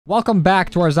Welcome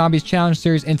back to our Zombies Challenge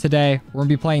series, and today we're going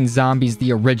to be playing Zombies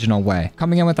the original way.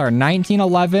 Coming in with our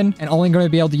 1911 and only going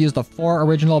to be able to use the 4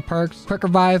 original perks: Quick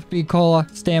Revive, Speed Cola,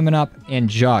 Stamina Up, and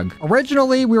Jug.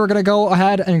 Originally, we were going to go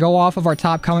ahead and go off of our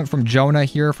top comment from Jonah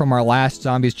here from our last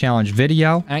Zombies Challenge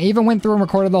video. And I even went through and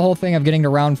recorded the whole thing of getting to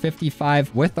round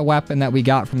 55 with the weapon that we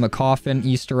got from the coffin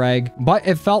Easter egg. But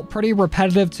it felt pretty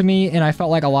repetitive to me, and I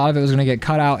felt like a lot of it was going to get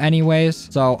cut out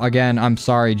anyways. So again, I'm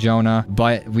sorry, Jonah,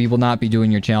 but we will not be doing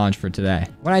your challenge for today.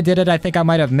 When I did it, I think I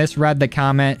might have misread the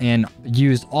comment and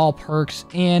used all perks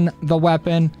in the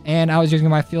weapon, and I was using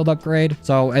my field upgrade,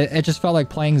 so it just felt like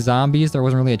playing zombies. There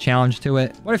wasn't really a challenge to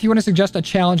it. But if you want to suggest a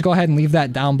challenge, go ahead and leave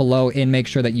that down below and make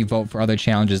sure that you vote for other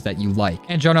challenges that you like.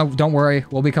 And Jonah, don't worry,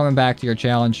 we'll be coming back to your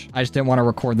challenge. I just didn't want to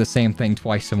record the same thing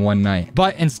twice in one night.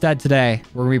 But instead today,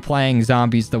 we're going to be playing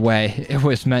zombies the way it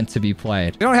was meant to be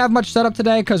played. We don't have much set up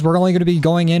today because we're only going to be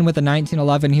going in with the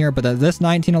 1911 here, but this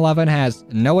 1911 has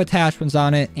no attachments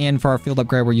on it, and for our field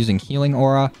upgrade we're using healing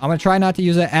aura. I'm gonna try not to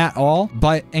use it at all,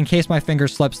 but in case my finger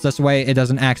slips this way, it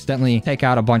doesn't accidentally take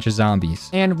out a bunch of zombies.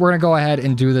 And we're gonna go ahead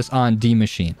and do this on D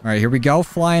machine. All right, here we go,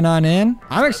 flying on in.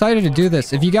 I'm excited to do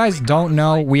this. If you guys don't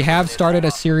know, we have started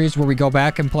a series where we go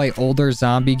back and play older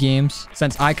zombie games,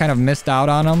 since I kind of missed out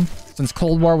on them, since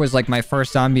Cold War was like my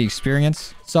first zombie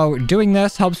experience. So doing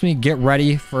this helps me get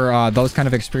ready for those kind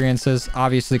of experiences.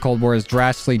 Obviously Cold War is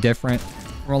drastically different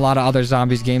from a lot of other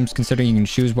zombies games, considering you can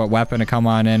choose what weapon to come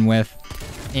on in with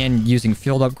and using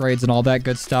field upgrades and all that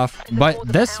good stuff. But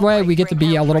this way we get to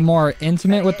be a little more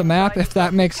intimate with the map, if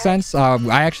that makes sense.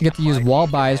 I actually get to use wall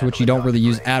buys, which you don't really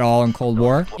use at all in Cold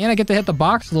War, and I get to hit the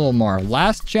box a little more.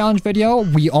 Last challenge video,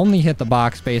 we only hit the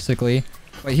box basically.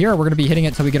 But here, we're going to be hitting it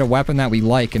until we get a weapon that we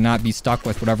like and not be stuck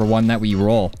with whatever one that we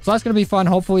roll. So that's going to be fun.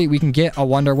 Hopefully, we can get a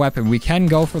wonder weapon. We can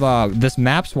go for this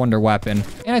map's wonder weapon.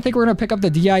 And I think we're going to pick up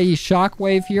the DIE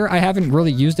Shockwave here. I haven't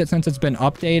really used it since it's been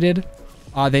updated.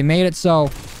 They made it so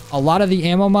a lot of the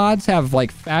ammo mods have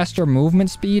like faster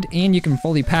movement speed, and you can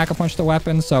fully pack a punch the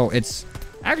weapon. So it's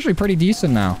actually pretty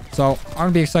decent now. So I'm going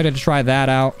to be excited to try that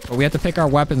out. But we have to pick our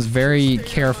weapons very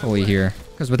carefully here,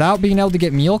 because without being able to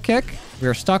get Mule Kick, we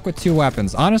are stuck with 2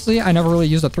 weapons. Honestly, I never really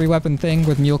used a 3-weapon thing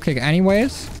with Mule Kick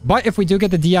anyways. But if we do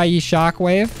get the DIE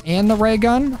Shockwave and the Ray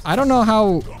Gun, I don't know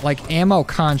how like ammo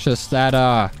conscious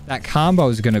that combo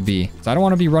is going to be. So I don't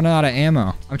want to be running out of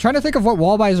ammo. I'm trying to think of what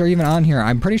wall buys are even on here.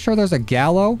 I'm pretty sure there's a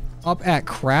Gallo up at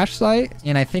Crash Site,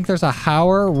 and I think there's a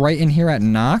Howler right in here at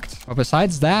Knocked. But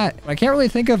besides that, I can't really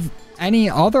think of any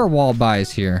other wall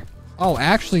buys here. Oh,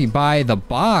 actually, by the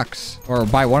box, or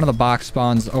by one of the box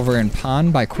spawns over in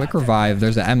Pond by Quick Revive,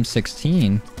 there's an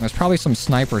M16. There's probably some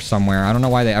sniper somewhere. I don't know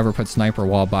why they ever put sniper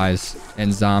wall buys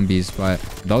in zombies, but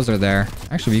those are there.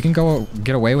 Actually, we can go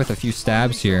get away with a few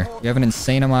stabs here. We have an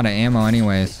insane amount of ammo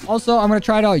anyways. Also, I'm going to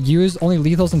try to use only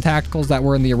lethals and tacticals that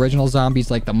were in the original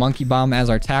zombies, like the monkey bomb as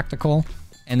our tactical.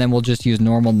 And then we'll just use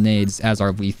normal nades as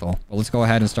our lethal. But let's go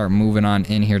ahead and start moving on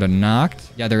in here to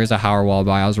Knocked. Yeah, there is a Howler wall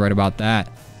buy. I was right about that.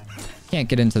 Can't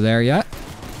get into there yet.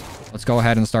 Let's go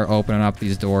ahead and start opening up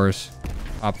these doors.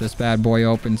 Pop this bad boy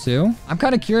open too. I'm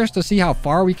kind of curious to see how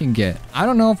far we can get. I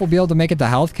don't know if we'll be able to make it to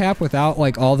health cap without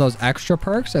like all those extra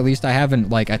perks. At least I haven't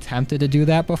like attempted to do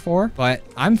that before, but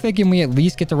I'm thinking we at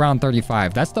least get to round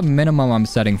 35. That's the minimum I'm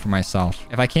setting for myself.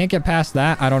 If I can't get past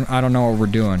that, I don't know what we're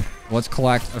doing. Let's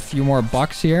collect a few more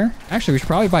bucks here. Actually, we should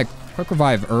probably buy Quick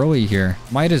Revive early here.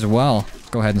 Might as well.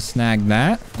 Go ahead and snag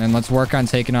that, and let's work on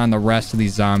taking on the rest of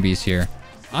these zombies here.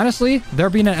 Honestly, there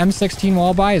being an M16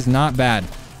 wall buy is not bad.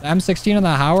 The M16 and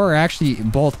the Howler are actually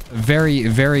both very,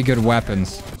 very good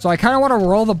weapons. So I kind of want to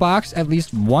roll the box at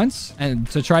least once and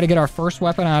to try to get our first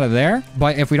weapon out of there.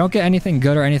 But if we don't get anything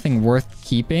good or anything worth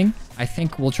keeping, I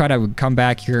think we'll try to come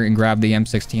back here and grab the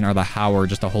M16 or the Howler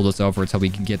just to hold us over until we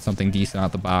can get something decent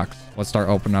out the box. Let's start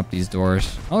opening up these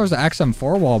doors. Oh, there's an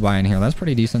XM4 wall buy in here. That's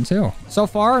pretty decent too. So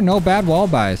far, no bad wall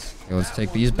buys. Okay, let's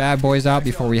take these bad boys out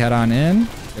before we head on in.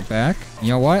 Get back. You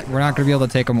know what? We're not going to be able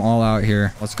to take them all out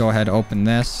here. Let's go ahead and open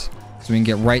this so we can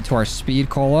get right to our Speed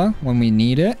Cola when we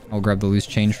need it. I'll grab the loose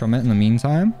change from it in the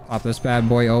meantime. Pop this bad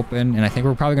boy open. And I think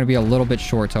we're probably going to be a little bit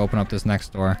short to open up this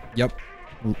next door. Yep.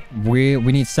 We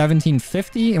need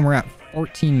 1750 and we're at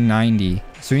 1490.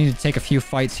 So we need to take a few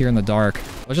fights here in the dark.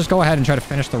 Let's just go ahead and try to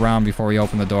finish the round before we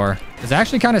open the door. It's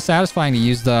actually kind of satisfying to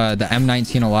use the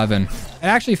M1911. It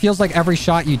actually feels like every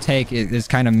shot you take is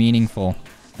kind of meaningful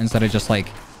instead of just like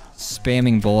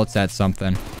spamming bullets at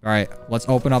something. All right, let's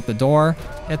open up the door,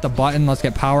 hit the button. Let's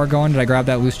get power going. Did I grab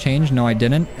that loose change? No, I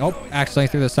didn't. Oh, accidentally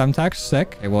threw the Semtex.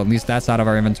 Sick. Okay, well, at least that's out of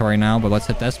our inventory now, but let's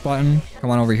hit this button.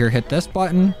 Come on over here, hit this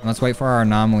button. Let's wait for our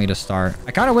anomaly to start.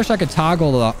 I kind of wish I could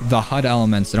toggle the HUD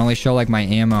elements and only show like my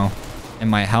ammo and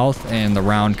my health and the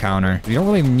round counter. We don't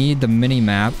really need the mini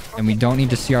map, and we don't need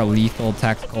to see our lethal,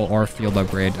 tactical, or field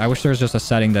upgrade. I wish there was just a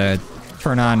setting to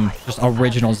turn on just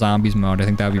original zombies mode. I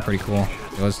think that would be pretty cool.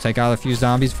 So let's take out a few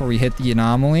zombies before we hit the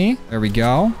anomaly. There we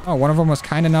go. Oh, one of them was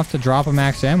kind enough to drop a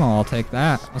max ammo. I'll take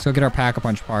that. Let's go get our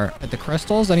pack-a-punch part. Hit the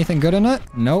crystals. Anything good in it?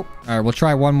 Nope. All right, we'll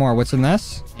try one more. What's in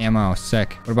this? Ammo.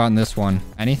 Sick. What about in this one?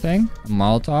 Anything? A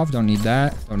Molotov. Don't need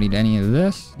that. Don't need any of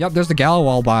this. Yep, there's the Gallo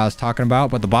wall I was talking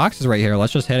about, but the box is right here.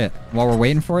 Let's just hit it. While we're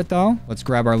waiting for it, though, let's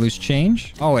grab our loose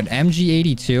change. Oh, an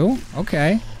MG82.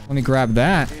 Okay. Let me grab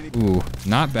that. Ooh,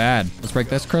 not bad. Let's break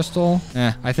this crystal.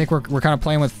 I think we're kind of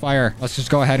playing with fire. Let's just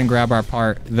go ahead and grab our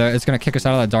part. It's going to kick us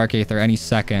out of the Dark Aether any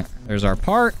second. There's our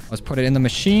part. Let's put it in the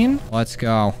machine. Let's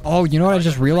go. Oh, you know what I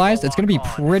just realized? It's going to be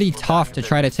pretty tough to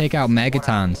try to take out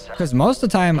Megatons. Because most of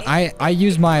the time, I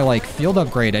use my, like, field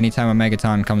upgrade anytime a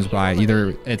Megaton comes by.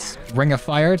 Either it's Ring of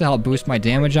Fire to help boost my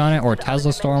damage on it, or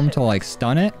Tesla Storm to, like,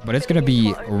 stun it. But it's going to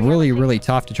be really, really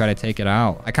tough to try to take it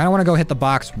out. I kind of want to go hit the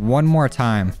box one more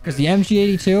time. Because the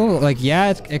MG82, like,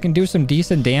 yeah, it can do some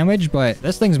decent damage, but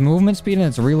this thing's movement speed and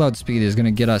its reload speed is going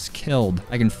to get us killed.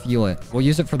 I can feel it. We'll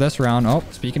use it for this round. Oh,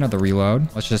 speaking of the reload,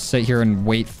 let's just sit here and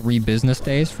wait 3 business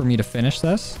days for me to finish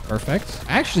this. Perfect.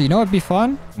 Actually, you know what'd be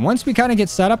fun? Once we kind of get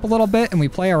set up a little bit and we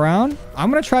play around, I'm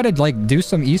going to try to, like, do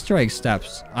some Easter egg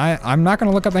steps. I'm not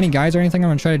going to look up any guides or anything. I'm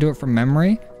going to try to do it from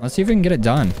memory. Let's see if we can get it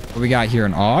done. What we got here?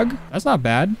 An AUG? That's not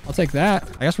bad. I'll take that.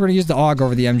 I guess we're going to use the AUG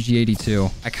over the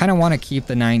MG82. I kind of want to keep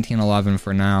the 1911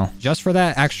 for now. Just for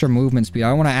that extra movement speed. I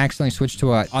don't want to accidentally switch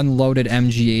to an unloaded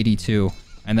MG82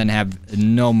 and then have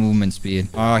no movement speed.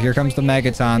 Oh, here comes the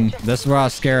Megaton. This is what I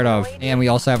was scared of. And we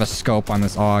also have a scope on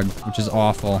this AUG, which is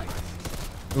awful.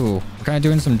 Ooh, we're kind of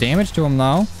doing some damage to him,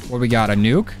 though. What we got? A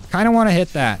nuke? Kind of want to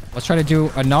hit that. Let's try to do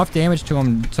enough damage to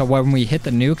him so when we hit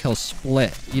the nuke, he'll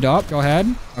split. Eat up. Go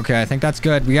ahead. Okay, I think that's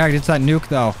good. We gotta get to that nuke,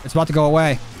 though. It's about to go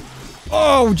away.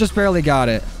 Oh, just barely got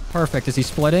it. Perfect. Is he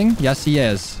splitting? Yes, he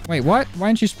is. Wait, what? Why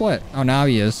didn't you split? Oh, now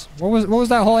he is. What was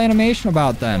that whole animation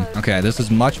about then? Okay, this is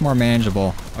much more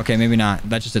manageable. Okay, maybe not.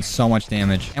 That just did so much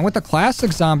damage. And with the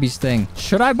classic zombies thing,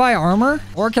 should I buy armor?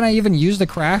 Or can I even use the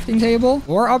crafting table?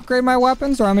 Or upgrade my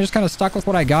weapons? Or am I just kind of stuck with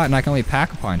what I got and I can only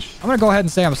pack a punch? I'm gonna go ahead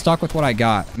and say I'm stuck with what I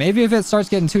got. Maybe if it starts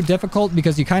getting too difficult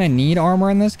because you kind of need armor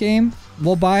in this game,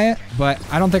 we'll buy it, but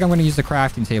I don't think I'm going to use the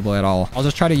crafting table at all. I'll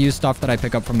just try to use stuff that I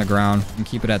pick up from the ground and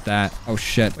keep it at that. Oh,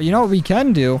 shit. But you know what we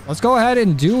can do? Let's go ahead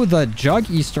and do the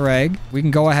Jug Easter egg. We can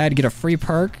go ahead and get a free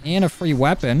perk and a free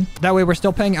weapon. That way we're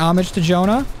still paying homage to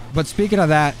Jonah. But speaking of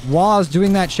that, while I was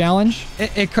doing that challenge,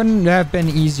 it couldn't have been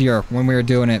easier when we were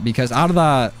doing it, because out of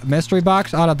the mystery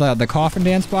box, out of the coffin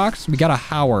dance box, we got a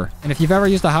Howler. And if you've ever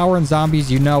used a Howler in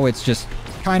zombies, you know it's just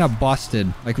kind of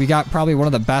busted. Like, we got probably one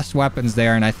of the best weapons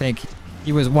there, and I think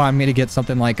he was wanting me to get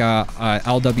something like a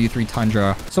LW3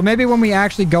 Tundra. So maybe when we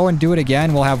actually go and do it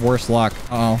again, we'll have worse luck.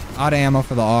 Uh-oh. Out of ammo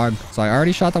for the AUG. So I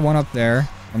already shot the one up there.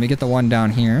 Let me get the one down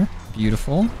here.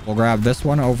 Beautiful. We'll grab this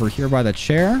one over here by the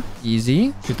chair.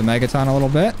 Easy. Shoot the Megaton a little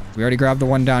bit. We already grabbed the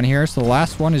one down here. So the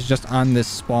last one is just on this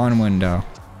spawn window.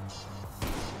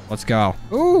 Let's go.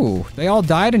 Ooh, they all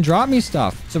died and dropped me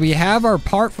stuff. So we have our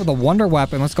part for the wonder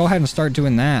weapon. Let's go ahead and start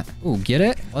doing that. Ooh, get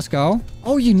it? Let's go.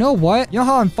 Oh, you know what? You know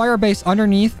how on Firebase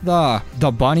underneath the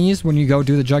bunnies, when you go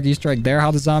do the Jug Easter egg there,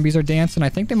 how the zombies are dancing? I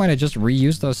think they might have just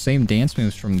reused those same dance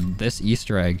moves from this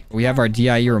Easter egg. We have our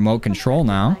DIE remote control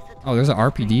now. Oh, there's an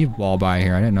RPD wall by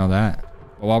here. I didn't know that.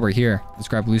 But while we're here, let's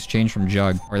grab loose change from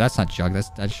Jug. Or that's not Jug, that's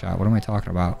Deadshot. What am I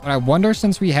talking about? But I wonder,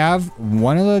 since we have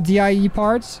one of the DIE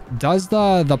parts, does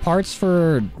the parts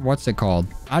for, what's it called?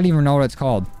 I don't even know what it's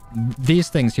called. These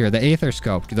things here, the Aether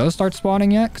Scope, do those start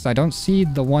spawning yet? Because I don't see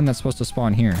the one that's supposed to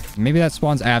spawn here. Maybe that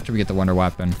spawns after we get the wonder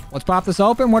weapon. Let's pop this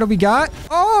open. What do we got?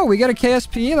 Oh, we got a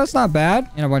KSP. That's not bad.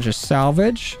 And a bunch of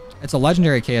salvage. It's a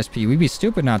legendary KSP. We'd be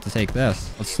stupid not to take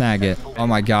this. Let's snag it. Oh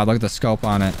my god, look at the scope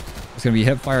on it. It's gonna be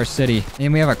Hipfire City.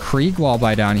 And we have a Krieg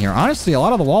wallby down here. Honestly, a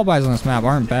lot of the wallbys on this map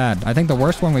aren't bad. I think the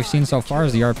worst one we've seen so far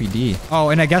is the RPD. Oh,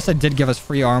 and I guess it did give us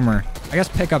free armor. I guess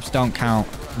pickups don't count.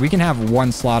 We can have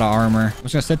one slot of armor. I'm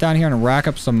just gonna sit down here and rack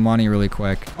up some money really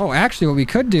quick. Oh, actually, what we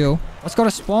could do, let's go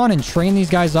to spawn and train these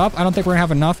guys up. I don't think we're gonna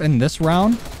have enough in this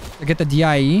round to get the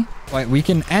DIE. But we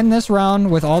can end this round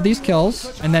with all these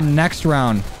kills. And then next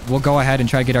round, we'll go ahead and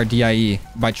try to get our DIE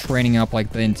by training up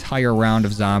like the entire round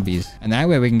of zombies. And that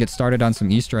way we can get started on some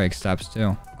Easter egg steps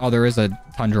too. Oh, there is a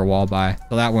Tundra wallby.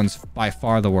 So that one's by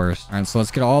far the worst. All right, so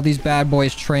let's get all these bad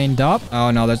boys trained up.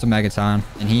 Oh no, there's a Megaton.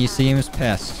 And he seems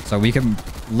pissed. So we can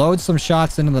load some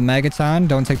shots into the Megaton.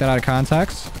 Don't take that out of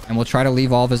context. And we'll try to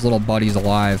leave all of his little buddies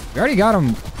alive. We already got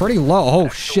him pretty low. Oh,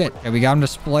 shit. Okay, we got him to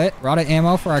split. We're out of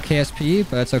ammo for our KSP,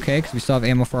 but that's okay because we still have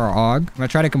ammo for our AUG. I'm going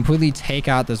to try to completely take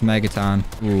out this Megaton.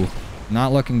 Ooh,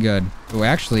 not looking good. Ooh,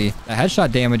 actually, the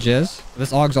headshot damage is...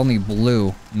 This AUG's only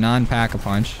blue,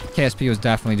 non-pack-a-punch. KSP was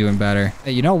definitely doing better.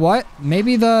 Hey, you know what?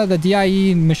 Maybe the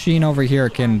DIE machine over here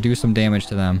can do some damage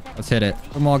to them. Let's hit it.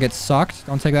 Them all get sucked.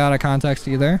 Don't take that out of context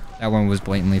either. That one was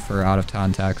blatantly for out of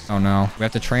context. Oh, no. We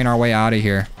have to train our way out of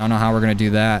here. I don't know how we're going to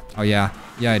do that. Oh, yeah.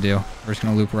 Yeah, I do. We're just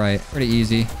going to loop right. Pretty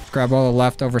easy. Let's grab all the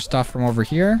leftover stuff from over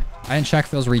here. I didn't check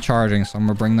if it was recharging, so I'm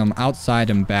going to bring them outside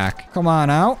and back. Come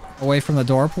on out. Away from the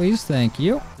door, please. Thank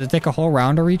you. Does it take a whole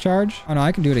round to recharge? Oh, no,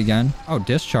 I can do it again. Oh,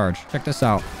 discharge. Check this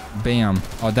out. Bam.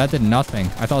 Oh, that did nothing.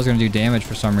 I thought it was going to do damage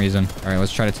for some reason. All right,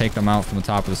 let's try to take them out from the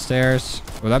top of the stairs.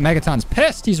 Oh, that Megaton's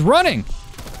pissed. He's running.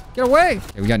 Get away.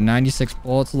 Okay, we got 96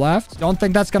 bullets left. Don't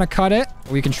think that's going to cut it,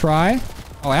 but we can try.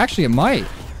 Oh, actually, it might.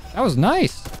 That was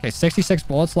nice. Okay, 66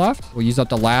 bullets left. We'll use up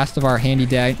the last of our handy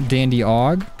dandy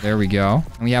AUG. There we go.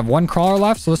 And we have one crawler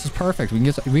left, so this is perfect. We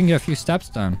can get a few steps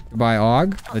done. Goodbye,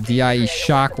 AUG. The DIE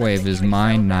Shockwave is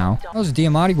mine now. That was a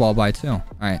Diamatti wall by too. All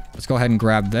right, let's go ahead and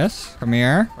grab this. Come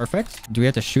here. Perfect. Do we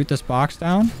have to shoot this box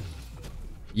down?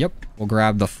 Yep. We'll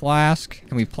grab the flask.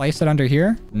 Can we place it under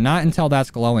here? Not until that's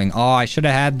glowing. Oh, I should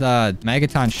have had the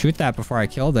Megaton shoot that before I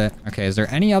killed it. Okay, is there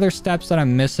any other steps that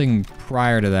I'm missing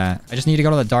prior to that? I just need to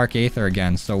go to the Dark Aether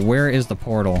again. So where is the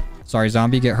portal? Sorry,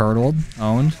 zombie, get hurdled.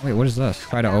 Owned. Wait, what is this?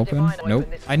 Try to open? Nope.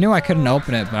 I knew I couldn't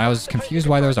open it, but I was confused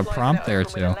why there was a prompt there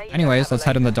too. Anyways, let's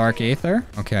head in the Dark Aether.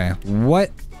 Okay,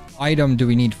 what item do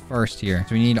we need first here?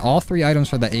 So we need all 3 items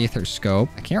for the Aether Scope.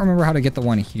 I can't remember how to get the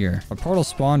one here. A portal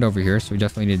spawned over here, so we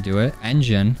definitely need to do it.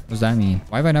 Engine. What does that mean?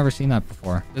 Why have I never seen that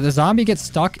before? Did the zombie get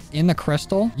stuck in the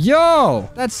crystal? Yo!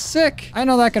 That's sick! I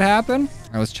know that could happen.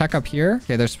 All right, let's check up here.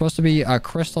 Okay, there's supposed to be a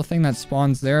crystal thing that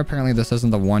spawns there. Apparently, this isn't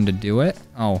the one to do it.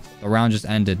 Oh, the round just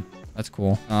ended. That's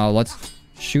cool. Let's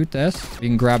shoot this. We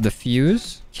can grab the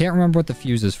fuse. Can't remember what the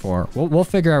fuse is for. We'll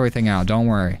figure everything out. Don't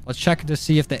worry. Let's check to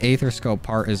see if the Aether Scope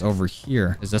part is over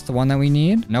here. Is this the one that we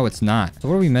need? No, it's not. So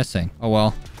what are we missing? Oh,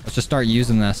 well. Let's just start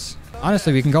using this.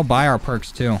 Honestly, we can go buy our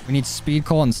perks too. We need speed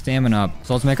coal and stamina up.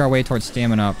 So let's make our way towards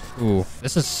stamina up. Ooh,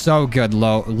 this is so good.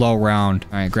 Low round.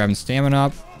 All right, grabbing stamina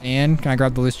up. And can I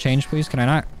grab the loose change, please? Can I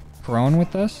not prone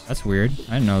with this? That's weird.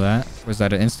 I didn't know that. Was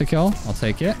that an insta-kill? I'll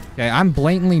take it. Okay, I'm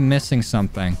blatantly missing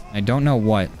something. I don't know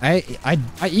what. I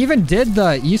even did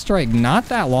the Easter egg not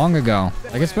that long ago.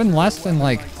 Like, it's been less than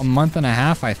like a month and a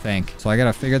half, I think. So I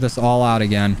gotta figure this all out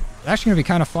again. It's actually gonna be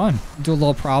kind of fun. Do a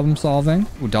little problem solving.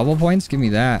 Ooh, double points? Give me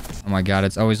that. Oh my god,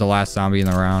 it's always the last zombie in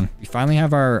the round. We finally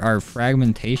have our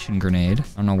fragmentation grenade. I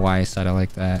don't know why I said it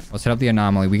like that. Let's hit up the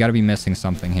anomaly. We gotta be missing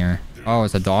something here. Oh,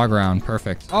 it's a dog round.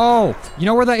 Perfect. Oh, you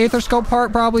know where the Aether Scope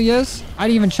part probably is? I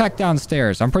didn't even check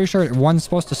downstairs. I'm pretty sure one's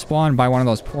supposed to spawn by one of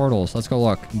those portals. Let's go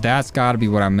look. That's got to be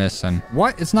what I'm missing.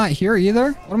 What? It's not here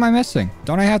either? What am I missing?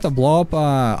 Don't I have to blow up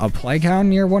a plague hound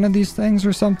near one of these things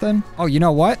or something? Oh, you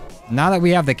know what? Now that we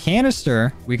have the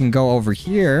canister, we can go over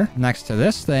here next to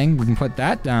this thing. We can put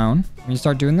that down. We can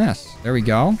start doing this. There we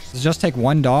go. Does it just take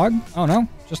one dog? Oh, no.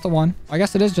 Just the one. I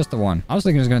guess it is just the one. I was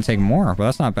thinking it was going to take more, but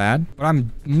that's not bad. But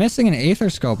I'm missing an Aether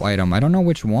Scope item. I don't know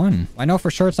which one. I know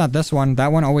for sure it's not this one.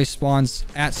 That one always spawns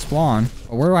at spawn.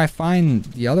 But where do I find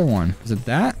the other one? Is it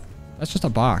that? That's just a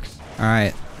box. All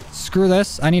right. Screw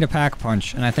this. I need a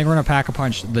pack-a-punch. And I think we're going to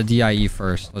pack-a-punch the DIE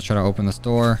first. Let's try to open this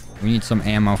door. We need some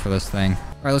ammo for this thing.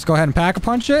 All right, let's go ahead and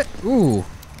pack-a-punch it. Ooh.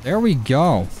 There we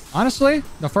go. Honestly,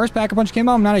 the first pack-a-punch came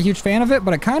out. I'm not a huge fan of it,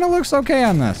 but it kind of looks okay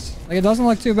on this. Like, it doesn't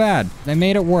look too bad. They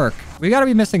made it work. We got to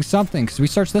be missing something because we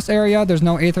searched this area. There's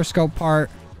no Aether Scope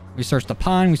part. We searched the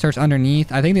pond. We searched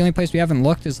underneath. I think the only place we haven't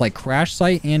looked is like crash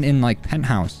site and in like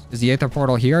penthouse. Is the Aether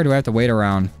portal here or do I have to wait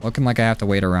around? Looking like I have to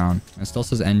wait around. It still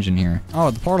says engine here.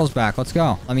 Oh, the portal's back. Let's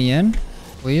go. Let me in,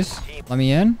 please. Let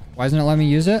me in. Why isn't it letting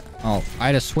me use it? Oh, I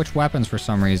had to switch weapons for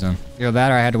some reason. Either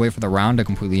that or I had to wait for the round to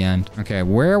completely end. Okay,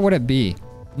 where would it be?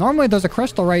 Normally there's a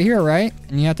crystal right here, right?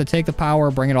 And you have to take the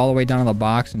power, bring it all the way down to the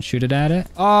box and shoot it at it.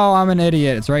 Oh, I'm an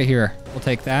idiot. It's right here. We'll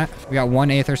take that. We got one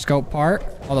Aether Scope part.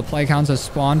 All the plague hounds have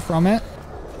spawned from it.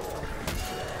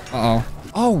 Uh-oh.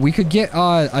 Oh, we could get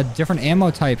a different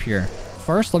ammo type here.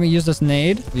 First, let me use this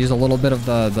nade. We'll use a little bit of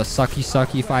the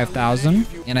sucky 5000.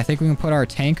 And I think we can put our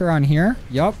tanker on here.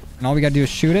 Yup. And all we gotta do is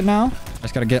shoot it now.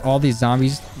 Just gotta get all these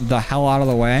zombies the hell out of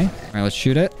the way. All right, let's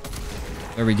shoot it.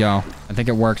 There we go. I think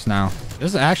it works now.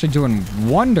 This is actually doing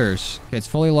wonders. Okay, it's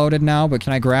fully loaded now, but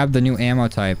can I grab the new ammo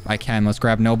type? I can. Let's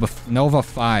grab Nova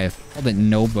 5. Called it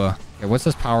Nova. Okay, what's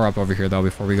this power up over here, though,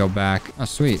 before we go back? Oh,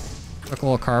 sweet. Quick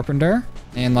little carpenter.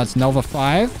 And let's Nova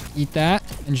 5. Eat that.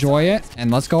 Enjoy it.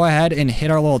 And let's go ahead and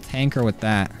hit our little tanker with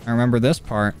that. I remember this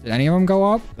part. Did any of them go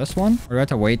up? This one? Or do I have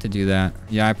to wait to do that?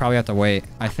 Yeah, I probably have to wait.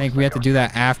 I think we have to do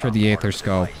that after the Aether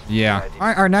Scope. Yeah. All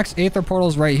right, our next Aether Portal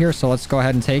is right here, so let's go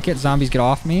ahead and take it. Zombies, get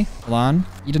off me. Hold on.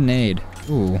 Eat a nade.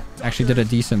 Ooh, actually did a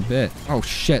decent bit. Oh,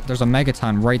 shit. There's a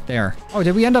Megaton right there. Oh,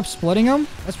 did we end up splitting them?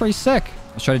 That's pretty sick.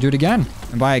 Let's try to do it again.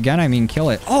 And by again, I mean kill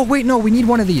it. Oh, wait, no. We need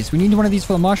one of these. We need one of these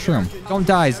for the mushroom. Don't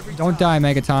die. Don't die,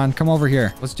 Megaton. Come over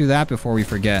here. Let's do that before we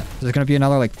forget. There's going to be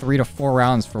another like 3 to 4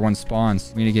 rounds for one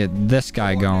spawns. We need to get this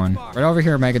guy going. Right over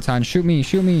here, Megaton. Shoot me.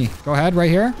 Shoot me. Go ahead. Right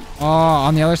here. Oh,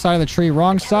 on the other side of the tree.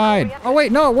 Wrong side. Oh,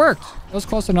 wait. No, it worked. It was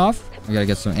close enough. We gotta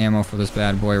get some ammo for this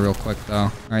bad boy real quick, though.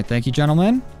 All right, thank you,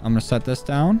 gentlemen. I'm gonna set this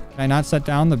down. Can I not set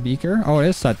down the beaker? Oh, it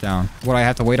is set down. Would I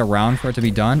have to wait around for it to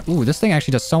be done? Ooh, this thing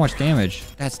actually does so much damage.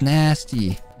 That's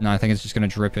nasty. No, I think it's just gonna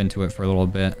drip into it for a little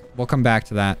bit. We'll come back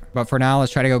to that. But for now,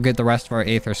 let's try to go get the rest of our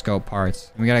Aether Scope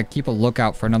parts. We gotta keep a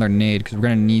lookout for another nade because we're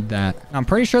gonna need that. I'm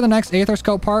pretty sure the next Aether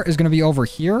Scope part is gonna be over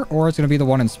here or it's gonna be the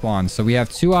one in spawn. So we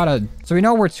have 2 out of... So we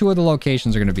know where 2 of the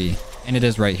locations are gonna be. And it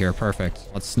is right here. Perfect.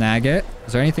 Let's snag it.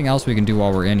 Is there anything else we can do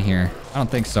while we're in here? I don't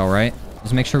think so, right?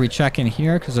 Let's make sure we check in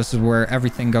here because this is where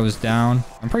everything goes down.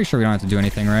 I'm pretty sure we don't have to do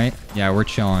anything, right? Yeah, we're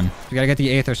chilling. We gotta get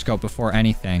the Aether Scope before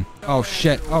anything. Oh,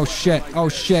 shit. Oh, shit. Oh,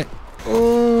 shit.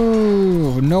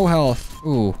 Ooh, no health.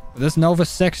 Ooh, this Nova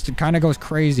 6 kind of goes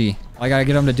crazy. All I gotta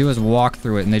get them to do is walk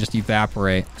through it and they just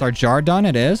evaporate. Is our jar done?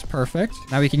 It is. Perfect.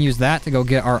 Now we can use that to go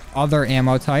get our other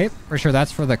ammo type. For sure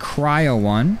that's for the cryo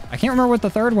one. I can't remember what the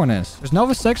third one is. There's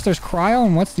Nova 6, there's cryo,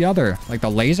 and what's the other? Like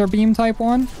the laser beam type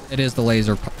one? It is the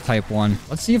laser type one.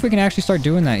 Let's see if we can actually start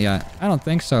doing that yet. I don't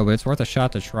think so, but it's worth a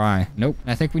shot to try. Nope.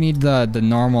 I think we need the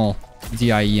normal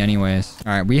DIE anyways.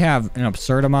 All right, we have an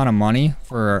absurd amount of money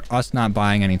for us not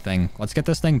buying anything. Let's get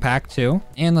this thing packed too.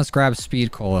 And let's grab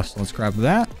speed cola. So let's grab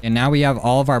that. And now we have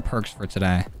all of our perks for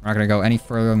today. We're not gonna go any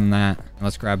further than that. And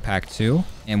let's grab pack 2.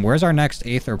 And where's our next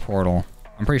Aether portal?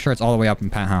 I'm pretty sure it's all the way up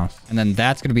in Penthouse. And then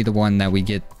that's going to be the one that we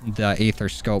get the Aether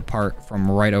Scope part from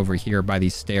right over here by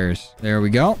these stairs. There we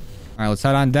go. All right, let's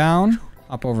head on down.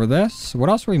 Hop over this. What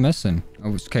else are we missing?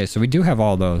 Okay, so we do have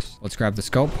all those. Let's grab the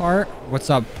scope part.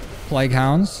 What's up, Plague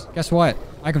Hounds? Guess what?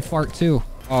 I can fart too.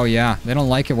 Oh yeah, they don't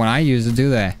like it when I use it, do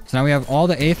they? So now we have all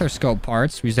the Aether Scope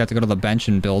parts. We just have to go to the bench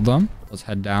and build them. Let's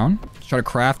head down. Let's try to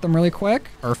craft them really quick.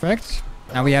 Perfect.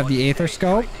 Now we have the Aether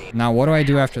Scope. Now what do I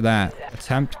do after that?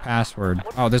 Attempt password.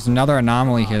 Oh, there's another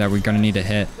anomaly here that we're gonna need to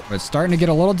hit. But it's starting to get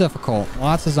a little difficult.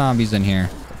 Lots of zombies in here.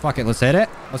 Fuck it, let's hit it.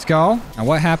 Let's go. Now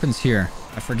what happens here?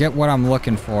 I forget what I'm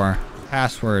looking for.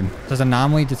 Password. Says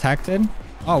anomaly detected.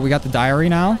 Oh, we got the diary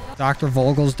now. Dr.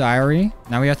 Vogel's diary.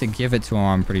 Now we have to give it to him,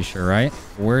 I'm pretty sure, right?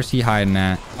 Where's he hiding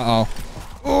at? Uh-oh.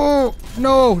 Oh,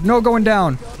 no. No going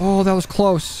down. Oh, that was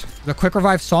close. The quick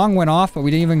revive song went off, but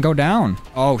we didn't even go down.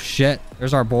 Oh, shit.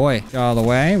 There's our boy. Get out of the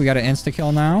way. We got an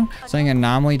insta-kill now. Saying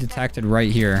anomaly detected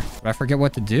right here. But I forget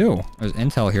what to do. There's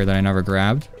intel here that I never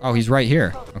grabbed. Oh, he's right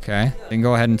here. Okay. We can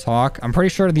go ahead and talk. I'm pretty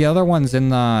sure the other one's in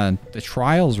the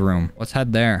trials room. Let's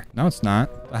head there. No, it's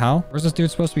not. The hell? Where's this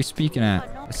dude supposed to be speaking at?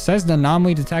 It says the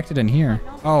anomaly detected in here.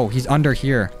 Oh, he's under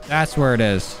here. That's where it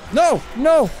is. No!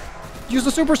 No! Use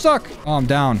the super suck. Oh, I'm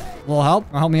down. A little help?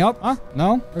 Help me up? Huh?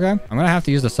 No? Okay. I'm gonna have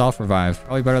to use the self-revive.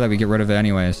 Probably better that we get rid of it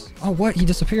anyways. Oh, what? He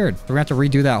disappeared. So we're gonna have to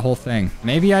redo that whole thing.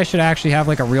 Maybe I should actually have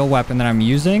like a real weapon that I'm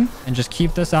using and just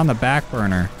keep this on the back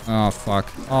burner. Oh, fuck.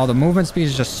 Oh, the movement speed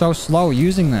is just so slow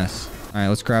using this. All right,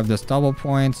 let's grab this double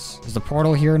points. Is the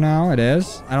portal here now? It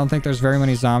is. I don't think there's very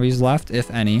many zombies left,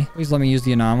 if any. Please let me use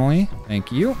the anomaly.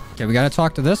 Thank you. Okay, we got to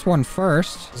talk to this one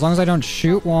first. As long as I don't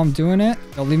shoot while I'm doing it,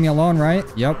 they'll leave me alone, right?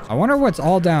 Yep. I wonder what's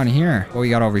all down here. What we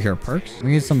got over here? Perks?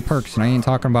 We need some perks, and I ain't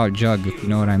talking about jug, if you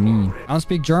know what I mean. I don't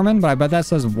speak German, but I bet that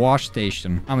says wash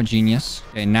station. I'm a genius.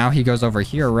 Okay, now he goes over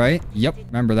here, right? Yep.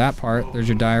 Remember that part. There's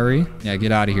your diary. Yeah,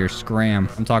 get out of here. Scram.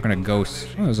 I'm talking to ghosts.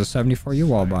 Oh, there's a 74U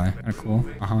wall by. Kind of cool.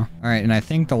 All right. And I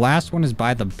think the last one is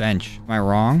by the bench. Am I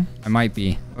wrong? I might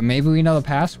be. But maybe we know the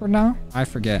password now? I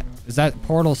forget. Is that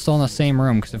portal still in the same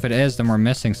room? Because if it is, then we're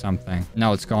missing something.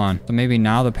 No, it's gone. So maybe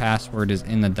now the password is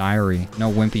in the diary.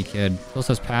 No wimpy kid. Still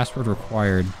says password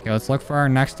required. Okay, let's look for our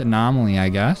next anomaly, I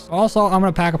guess. Also, I'm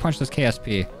going to pack a punch this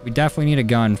KSP. We definitely need a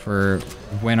gun for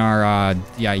when our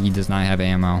DIE does not have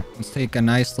ammo. Let's take a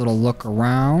nice little look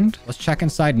around. Let's check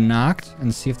inside Knocked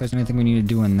and see if there's anything we need to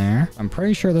do in there. I'm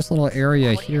pretty sure this little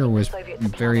area here was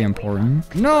very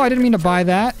important. No, I didn't mean to buy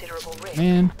that.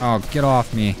 Man. Oh, get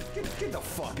off me. Get the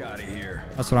fuck out of here.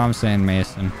 That's what I'm saying,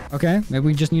 Mason. Okay, maybe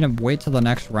we just need to wait till the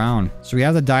next round. So we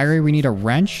have the diary. We need a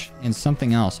wrench and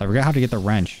something else. I forget how to get the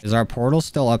wrench. Is our portal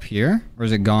still up here? Or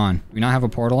is it gone? Do we not have a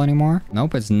portal anymore?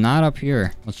 Nope, it's not up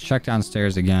here. Let's check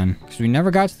downstairs again. Because we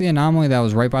never got to the anomaly that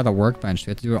was right by the workbench. Do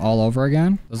we have to do it all over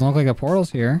again? Doesn't look like the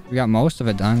portal's here. We got most of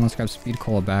it done. Let's grab Speed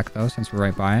Cola back, though, since we're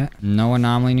right by it. No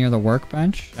anomaly near the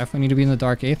workbench. Definitely need to be in the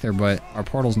Dark Aether, but our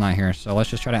portal's not here. So let's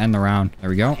just try to end the round. There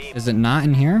we go. Is it not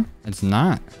in here? It's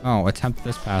not. Oh, attempt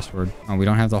this password. Oh, we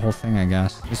don't have the whole thing, I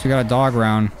guess. At least we got a dog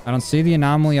round. I don't see the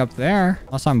anomaly up there.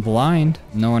 Unless I'm blind.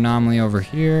 No anomaly over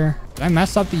here. Did I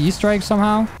mess up the Easter egg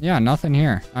somehow? Yeah, nothing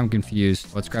here. I'm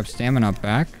confused. Let's grab stamina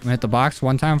back. I'm gonna hit the box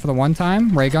one time for the one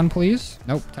time. Ray gun, please.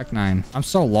 Nope, Tech 9. I'm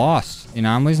so lost. The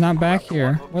anomaly's not back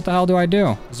here. What the hell do I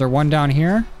do? Is there one down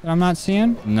here that I'm not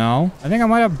seeing? No. I think I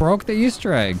might have broke the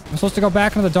Easter egg. I'm supposed to go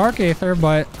back into the Dark Aether,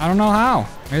 but I don't know how.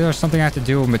 Maybe there's something I have to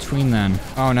do in between then.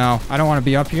 Oh no, I don't want to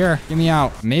be up here. Get me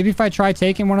out. Maybe if I try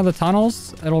taking one of the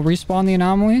tunnels, it'll respawn the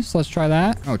anomaly. So let's try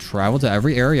that. Oh, travel to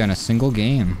every area in a single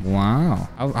game. Wow.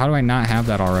 How do I not have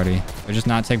that already? Do I just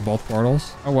not take both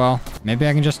portals? Oh well. Maybe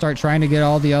I can just start trying to get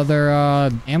all the other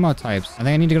ammo types. I think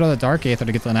I need to go to the Dark Aether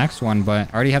to get to the next one, but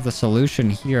I already have the solution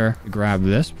here to grab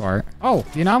this part. Oh,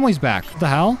 the anomaly's back. What the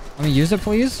hell? Let me use it,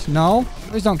 please. No,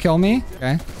 please don't kill me.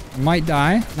 Okay. I might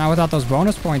die. Not without those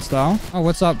bonus points, though. Oh,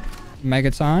 what's up,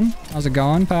 Megaton? How's it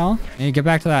going, pal? I need to get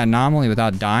back to that anomaly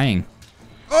without dying.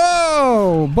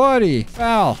 Oh, buddy.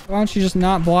 Pal, why don't you just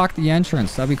not block the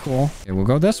entrance? That'd be cool. Okay, we'll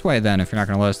go this way then if you're not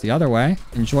going to let us the other way.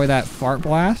 Enjoy that fart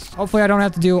blast. Hopefully I don't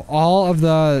have to do all of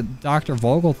the Dr.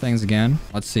 Vogel things again.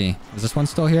 Let's see. Is this one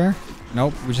still here?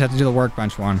 Nope, we just have to do the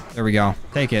workbench one. There we go.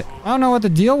 Take it. I don't know what the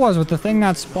deal was with the thing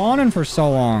not spawning for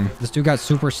so long. This dude got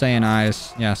Super Saiyan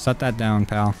eyes. Yeah, set that down,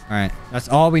 pal. All right, that's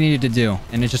all we needed to do.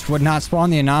 And it just would not spawn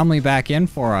the anomaly back in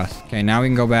for us. Okay, now we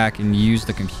can go back and use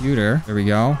the computer. There we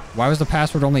go. Why was the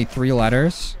password only 3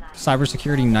 letters?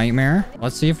 Cybersecurity nightmare.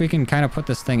 Let's see if we can kind of put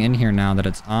this thing in here now that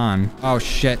it's on. Oh,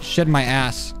 shit. Shit in my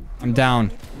ass. I'm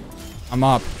down. I'm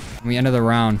up. And we ended the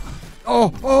round.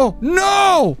 Oh,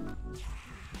 no!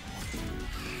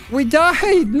 We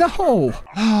died! No!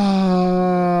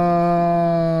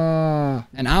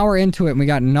 An hour into it and we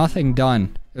got nothing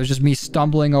done. It was just me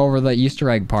stumbling over the Easter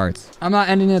egg parts. I'm not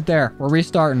ending it there. We're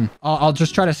restarting. I'll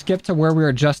just try to skip to where we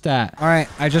were just at. All right,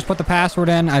 I just put the password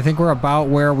in. I think we're about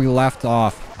where we left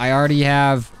off. I already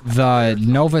have the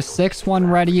Nova 6 one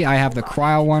ready. I have the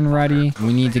Cryo one ready.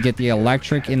 We need to get the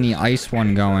electric and the ice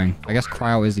one going. I guess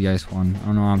Cryo is the ice one. I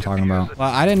don't know what I'm talking about. Well,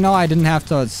 I didn't know I didn't have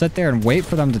to sit there and wait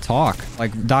for them to talk.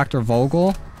 Like Dr.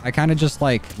 Vogel. I kind of just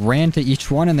like ran to each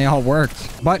one and they all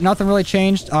worked. But nothing really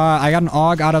changed. I got an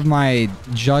AUG out of my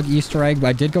jug Easter egg, but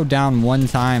I did go down one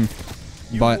time.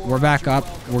 But we're back up.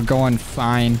 We're going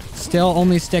fine. Still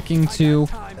only sticking to...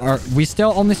 we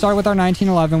still only started with our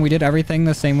 1911. We did everything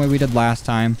the same way we did last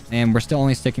time. And we're still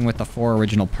only sticking with the 4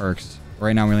 original perks.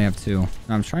 Right now we only have 2. Now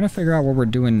I'm trying to figure out what we're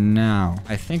doing now.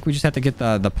 I think we just have to get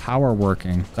the power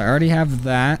working. So I already have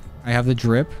that. I have the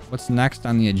drip. What's next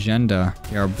on the agenda?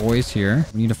 Okay, our boys here.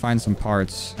 We need to find some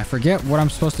parts. I forget what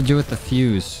I'm supposed to do with the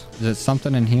fuse. Is it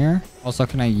something in here? Also,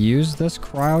 can I use this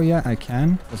cryo yet? I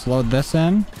can. Let's load this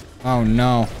in. Oh,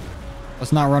 no.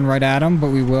 Let's not run right at them, but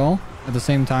we will at the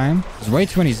same time. There's way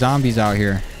too many zombies out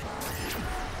here.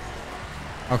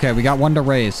 Okay, we got one to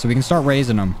raise, so we can start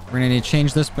raising them. We're gonna need to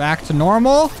change this back to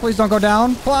normal. Please don't go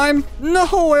down. Climb. No,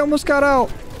 I almost got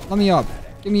out. Let me up.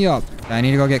 Get me up. Okay, I need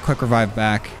to go get Quick Revive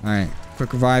back. All right.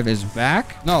 Quick Revive is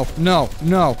back. No.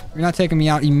 You're not taking me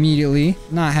out immediately.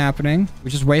 Not happening.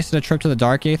 We just wasted a trip to the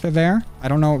Dark Aether there. I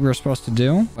don't know what we were supposed to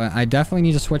do, but I definitely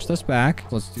need to switch this back.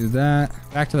 Let's do that.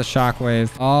 Back to the Shockwave.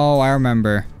 Oh, I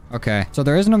remember. Okay. So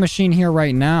there isn't a machine here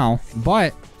right now,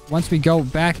 but once we go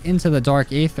back into the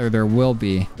Dark Aether, there will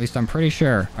be. At least I'm pretty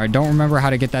sure. I don't remember how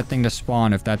to get that thing to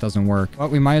spawn if that doesn't work. But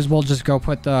we might as well just go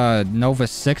put the Nova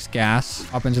 6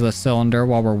 gas up into the cylinder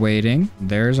while we're waiting.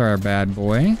 There's our bad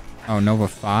boy. Oh, Nova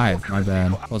 5. My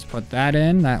bad. Let's put that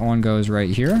in. That one goes right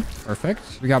here. Perfect.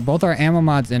 We got both our ammo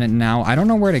mods in it now. I don't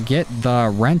know where to get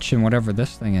the wrench and whatever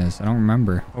this thing is. I don't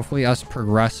remember. Hopefully us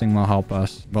progressing will help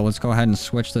us. But let's go ahead and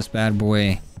switch this bad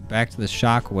boy back to the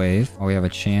Shockwave. Oh, we have a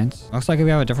chance. Looks like we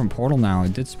have a different portal now.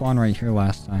 It did spawn right here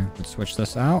last time. Let's switch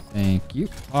this out. Thank you.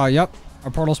 Oh, yep.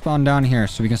 our portal spawned down here,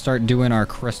 so we can start doing our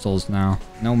crystals now.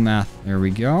 No meth. There we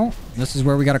go. This is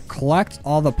where we got to collect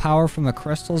all the power from the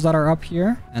crystals that are up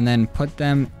here and then put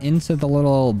them into the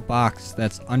little box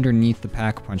that's underneath the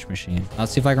pack-a-punch machine.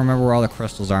 Let's see if I can remember where all the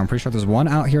crystals are. I'm pretty sure there's one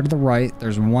out here to the right.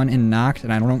 There's one in Noct,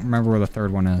 and I don't remember where the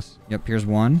third one is. Yep, here's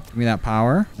one. Give me that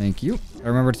power. Thank you. I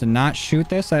remember to not shoot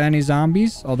this at any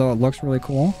zombies, although it looks really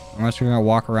cool. I'm actually going to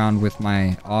walk around with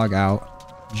my AUG out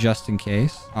just in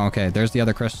case. Oh, okay, there's the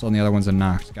other crystal and the other one's in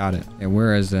Noct. Got it. Okay,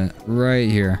 where is it? Right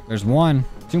here. There's one.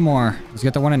 Two more. Let's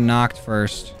get the one in Noct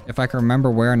first. If I can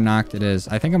remember where in Noct it is.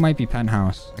 I think it might be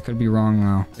Penthouse. I could be wrong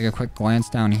though. Take a quick glance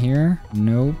down here.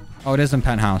 Nope. Oh, it is in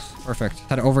Penthouse. Perfect.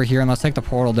 Head over here and let's take the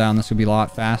portal down. This would be a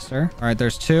lot faster. All right,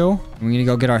 there's two. And we need to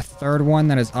go get our third one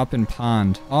that is up in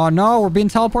Pond. Oh no, we're being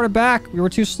teleported back. We were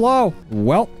too slow.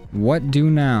 Well, what do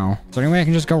now? So anyway, I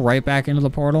can just go right back into the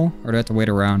portal, or do I have to wait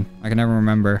around? I can never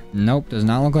remember. Nope, does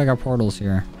not look like our portal's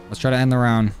here. Let's try to end the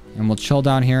round. And we'll chill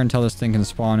down here until this thing can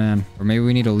spawn in. Or maybe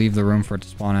we need to leave the room for it to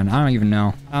spawn in. I don't even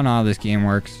know. I don't know how this game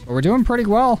works. But we're doing pretty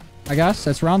well, I guess.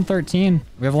 It's round 13.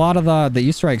 We have a lot of the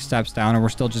Easter egg steps down, and we're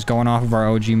still just going off of our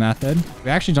OG method.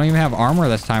 We actually don't even have armor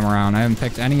this time around. I haven't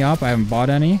picked any up. I haven't bought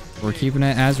any. We're keeping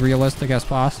it as realistic as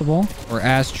possible, or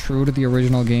as true to the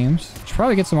original games. Should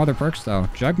probably get some other perks, though.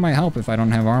 Jug might help if I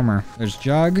don't have armor. There's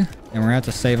Jug, and we're gonna have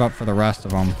to save up for the rest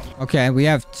of them. Okay, we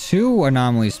have two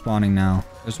anomalies spawning now.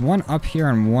 There's one up here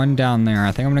and one down there.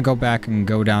 I think I'm gonna go back and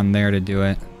go down there to do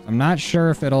it. I'm not sure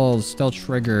if it'll still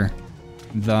trigger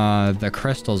the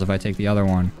crystals if I take the other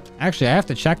one. Actually, I have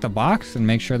to check the box and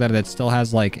make sure that it still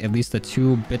has like at least the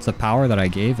 2 bits of power that I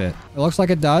gave it. It looks like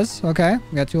it does. Okay,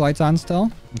 we got 2 lights on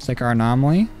still. Let's take our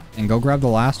anomaly and go grab the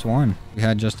last one we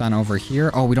had just on over here.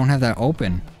 Oh, we don't have that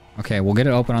open. Okay, we'll get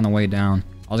it open on the way down.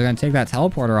 I was gonna take that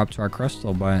teleporter up to our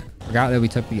crystal, but forgot that we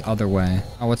took the other way.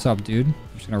 Oh, what's up, dude? I'm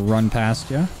just gonna run past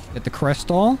you. Get the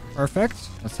crystal. Perfect.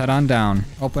 Let's head on down.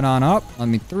 Open on up. Let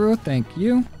me through. Thank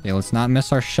you. Okay, let's not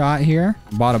miss our shot here.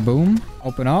 Bada boom.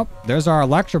 Open up. There's our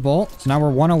electrobolt. So now we're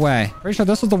 1 away. Pretty sure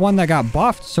this is the one that got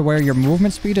buffed, so where your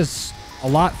movement speed is a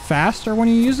lot faster when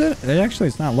you use it. Actually,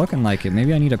 it's not looking like it.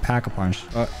 Maybe I need a pack-a-punch.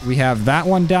 We have that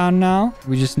one down now.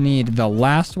 We just need the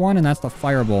last one, and that's the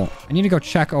firebolt. I need to go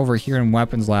check over here in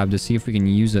weapons lab to see if we can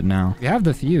use it now. We have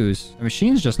the fuse. The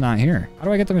machine's just not here. How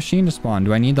do I get the machine to spawn?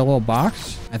 Do I need the little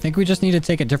box? I think we just need to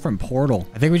take a different portal.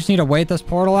 I think we just need to wait this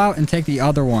portal out and take the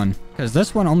other one, because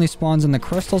this one only spawns in the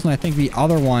crystals, and I think the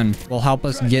other one will help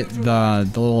us get the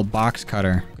little box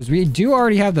cutter, because we do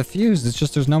already have the fuse. It's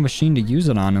just there's no machine to use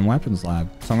it on in weapons lab.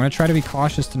 So I'm going to try to be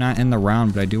cautious to not end the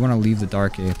round, but I do want to leave the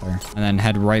Dark Aether and then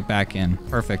head right back in.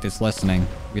 Perfect. It's listening.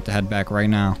 We get to head back right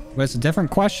now. But it's a different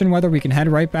question whether we can head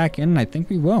right back in, and I think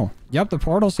we will. Yep, the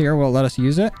portal's here. Will it let us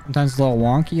use it? Sometimes it's a little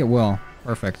wonky. It will.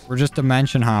 Perfect. We're just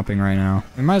dimension hopping right now.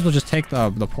 We might as well just take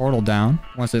the portal down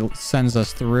once it sends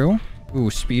us through. Ooh,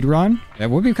 speed run.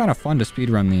 It would be kind of fun to speed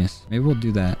run these. Maybe we'll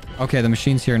do that. Okay, the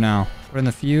machine's here now. Put in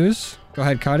the fuse. Go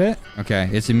ahead, cut it. Okay,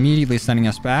 it's immediately sending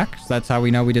us back. So that's how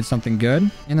we know we did something good.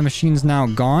 And the machine's now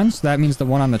gone. So that means the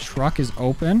one on the truck is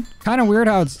open. Kind of weird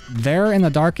how it's there in the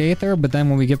Dark Aether, but then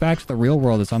when we get back to the real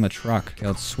world, it's on the truck. Okay,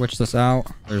 let's switch this out.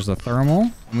 There's the thermal.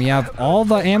 And we have all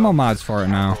the ammo mods for it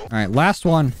now. All right, last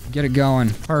one. Get it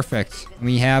going. Perfect.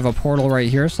 We have a portal right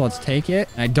here, so let's take it.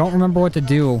 And I don't remember what to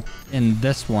do in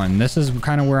this one. This is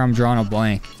kind of where I'm drawing a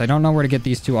blank. I don't know where to get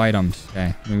these 2 items.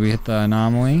 Okay, maybe we hit the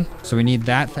anomaly. So we need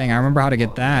that thing. I remember how to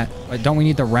get that. But don't we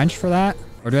need the wrench for that?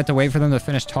 Or do we have to wait for them to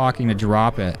finish talking to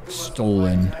drop it?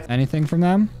 Stolen. Anything from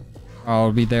them? Oh,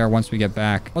 it'll be there once we get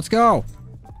back. Let's go. All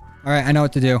right, I know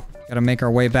what to do. Gotta make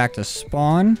our way back to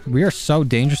spawn. We are so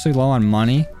dangerously low on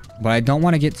money, but I don't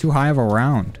want to get too high of a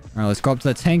round. All right, let's go up to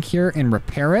the tank here and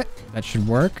repair it. That should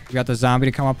work. We got the zombie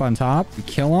to come up on top. We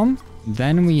kill him.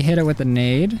 Then we hit it with a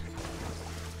nade.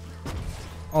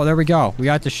 Oh, there we go. We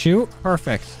got to shoot.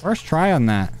 Perfect. First try on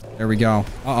that. There we go.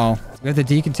 Uh-oh. We have the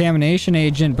decontamination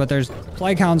agent, but there's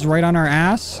plague hounds right on our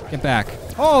ass. Get back.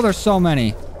 Oh, there's so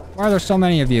many. Why are there so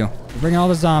many of you? We're bringing all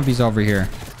the zombies over here.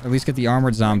 At least get the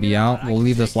armored zombie out. We'll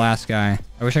leave this last guy.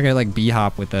 I wish I could like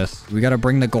B-hop with this. We gotta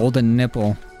bring the golden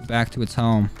nipple back to its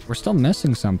home. We're still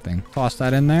missing something. Toss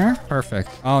that in there. Perfect.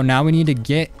 Oh, now we need to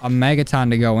get a megaton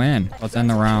to go in. Let's end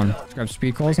the round. Let's grab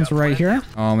speed coal since we're right here.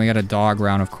 Oh, and we got a dog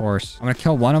round, of course. I'm gonna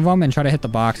kill one of them and try to hit the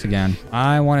box again.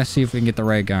 I want to see if we can get the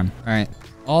ray gun. All right.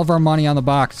 All of our money on the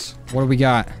box. What do we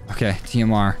got? Okay,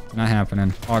 DMR. Not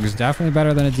happening. AUG is definitely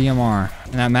better than a DMR.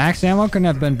 And that max ammo couldn't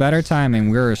have been better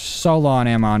timing. We were so low on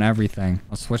ammo on everything.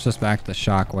 Let's switch this back to the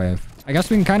shockwave. I guess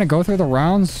we can kind of go through the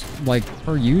rounds like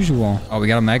per usual. Oh, we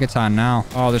got a Megaton now.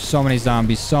 Oh, there's so many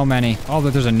zombies. So many. Oh,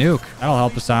 but there's a nuke. That'll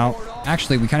help us out.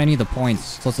 Actually, we kind of need the points.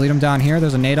 So let's lead them down here.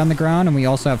 There's a nade on the ground, and we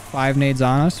also have 5 nades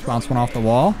on us. Bounce one off the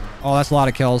wall. Oh, that's a lot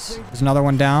of kills. There's another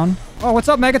one down. Oh, what's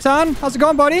up, Megaton? How's it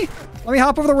going, buddy? Let me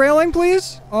hop over the railing,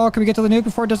 please. Oh, can we get to the nuke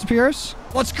before it disappears?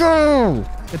 Let's go!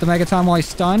 Get the Megaton while he's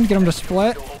stunned. Get him to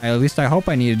split. At least I hope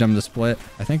I needed him to split.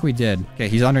 I think we did. Okay,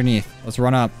 he's underneath. Let's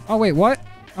run up. Oh, wait, what?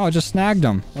 Oh, it just snagged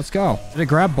him. Let's go. Did it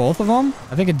grab both of them?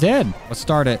 I think it did. Let's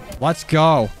start it. Let's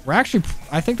go. We're actually...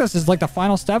 I think this is like the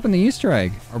final step in the Easter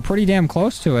egg. We're pretty damn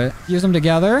close to it. Use them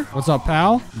together. What's up,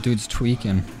 pal? Dude's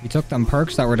tweaking. He took them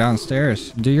perks that were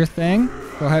downstairs. Do your thing.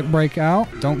 Go ahead and break out.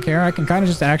 Don't care. I can kind of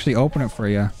just actually open it for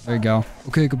you. There you go.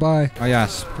 Okay, goodbye. Oh, yeah.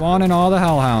 Spawn in all the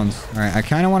hellhounds. All right. I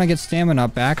kind of want to get stamina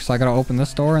up back, so I got to open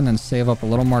this door and then save up a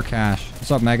little more cash. What's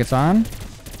up, Megaton?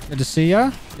 Good to see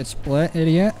ya. Get split,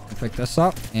 idiot. Pick this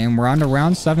up. And we're on to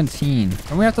round 17.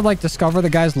 And we have to, like, discover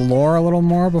the guy's lore a little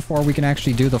more before we can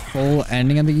actually do the full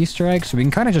ending of the Easter egg. So we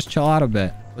can kind of just chill out a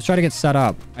bit. Let's try to get set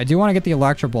up. I do want to get the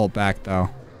Electrobolt back, though.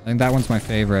 I think that one's my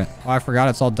favorite. Oh, I forgot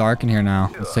it's all dark in here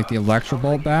now. Let's take the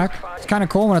Electrobolt back. It's kind of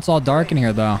cool when it's all dark in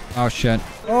here, though. Oh, shit.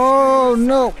 Oh,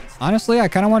 no. Honestly, I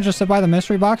kind of want to just sit by the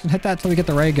mystery box and hit that till we get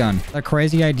the ray gun. Is that a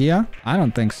crazy idea? I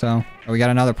don't think so. Oh, we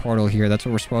got another portal here. That's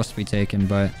what we're supposed to be taking,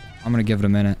 but I'm going to give it a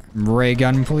minute. Ray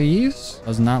gun, please.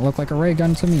 Does not look like a ray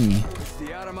gun to me.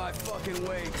 Stay out of my fucking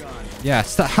way, gun. Yeah,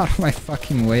 it's the out of my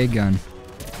fucking way gun.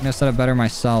 I'm going to set it better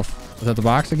myself. Was that the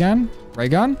box again? Ray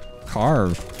gun?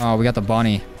 Carve. Oh, we got the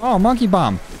bunny. Oh, monkey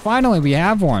bomb. Finally, we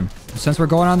have one. Since we're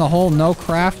going on the whole no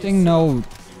crafting, no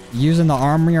using the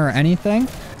armory or anything,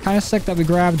 kind of sick that we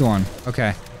grabbed one.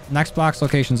 Okay. Next box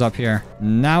location's up here.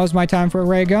 Now is my time for a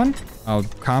ray gun. Oh,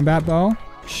 combat bow.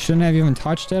 Shouldn't have even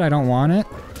touched it. I don't want it.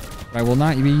 But I will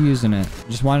not be using it.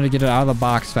 Just wanted to get it out of the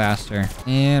box faster.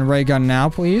 And ray gun now,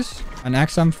 please. An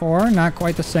XM4. Not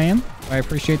quite the same. But I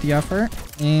appreciate the effort.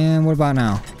 And what about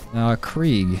now?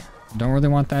 Krieg. Don't really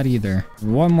want that either.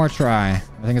 One more try.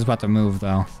 I think it's about to move,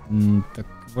 though.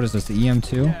 What is this? The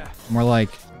EM2? More like,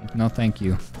 no thank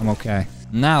you. I'm okay.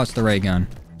 Now it's the ray gun.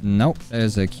 Nope. That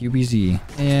is a QBZ.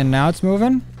 And now it's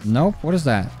moving? Nope. What is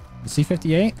that? The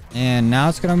C-58? And now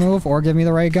it's going to move or give me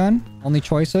the ray gun. Only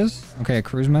choices. Okay, a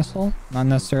cruise missile. Not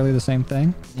necessarily the same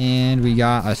thing. And we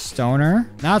got a stoner.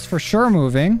 Now it's for sure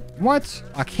moving. What?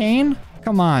 A cane?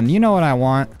 Come on, you know what I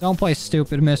want. Don't play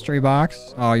stupid mystery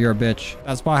box. Oh, you're a bitch.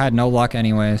 That spot had no luck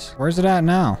anyways. Where's it at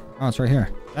now? Oh, it's right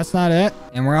here. That's not it.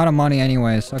 And we're out of money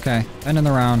anyways. Okay, end in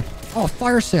the round. Oh,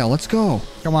 fire sale. Let's go.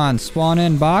 Come on, spawn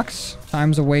in box.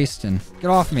 Time's a wasting.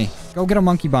 Get off me. Go get a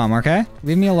monkey bomb, okay?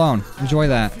 Leave me alone. Enjoy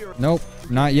that. Nope,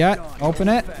 not yet. Open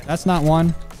it. That's not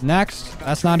one. Next.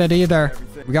 That's not it either.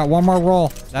 We got one more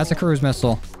roll. That's a cruise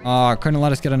missile. Oh, couldn't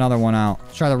let us get another one out.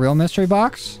 Let's try the real mystery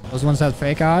box. Those ones have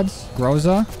fake odds.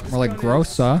 Groza. More like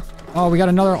Grossa. Oh, we got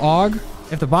another AUG.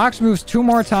 If the box moves 2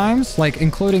 more times, like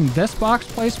including this box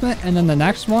placement and then the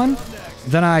next one,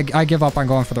 then I give up on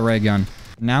going for the ray gun.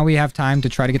 Now we have time to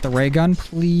try to get the ray gun,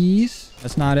 please.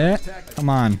 That's not it.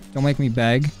 Come on. Don't make me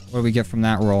beg. What do we get from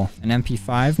that roll? An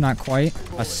MP5? Not quite.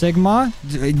 A Sigma?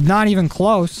 Not even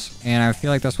close. And I feel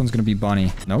like this one's going to be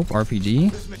Bunny. Nope.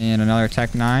 RPG. And another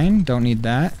Tech 9. Don't need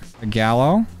that. A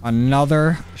Gallo.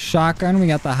 Another shotgun. We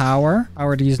got the Howard.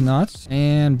 Howard these nuts.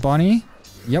 And Bunny.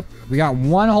 Yep. We got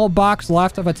one whole box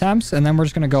left of attempts, and then we're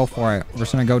just going to go for it. We're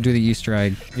just going to go do the Easter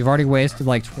egg. We've already wasted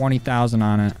like 20,000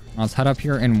 on it. Let's head up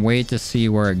here and wait to see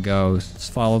where it goes. Let's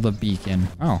follow the beacon.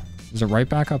 Oh, is it right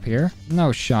back up here?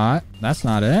 No shot. That's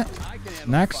not it.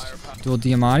 Next. Dual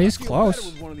Diamatis.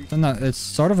 Close. It's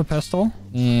sort of a pistol.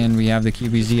 And we have the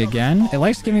QBZ again. It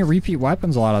likes to give me repeat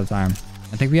weapons a lot of the time.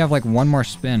 I think we have like one more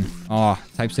spin. Oh,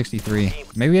 Type 63.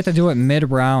 Maybe we have to do it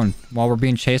mid-round while we're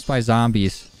being chased by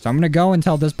zombies. So I'm going to go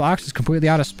until this box is completely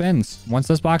out of spins. Once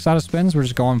this box is out of spins, we're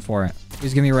just going for it.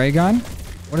 Please give me ray gun.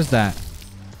 What is that?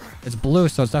 It's blue,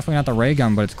 so it's definitely not the ray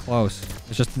gun, but it's close.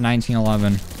 It's just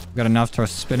 1911. We got enough to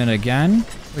spin it again.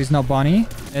 Please no bunny.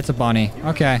 It's a bunny.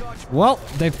 Okay. Well,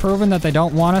 they've proven that they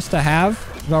don't want us to have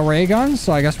the ray gun,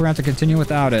 so I guess we're going to have to continue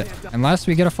without it. Unless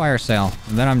we get a fire sale.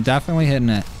 And then I'm definitely hitting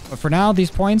it. But for now, these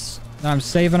points that I'm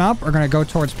saving up are going to go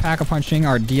towards pack-a-punching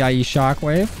our DIE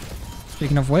shockwave.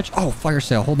 Speaking of which, oh, fire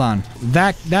sale. Hold on.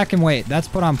 That can wait. That's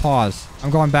put on pause. I'm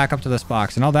going back up to this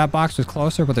box. I know that box was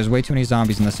closer, but there's way too many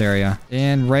zombies in this area.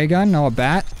 And ray gun. No, a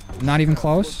bat. Not even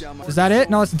close. Is that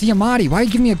it? No, it's a Diamati. Why are you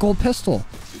giving me a gold pistol?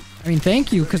 I mean,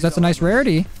 thank you, because that's a nice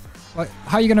rarity. But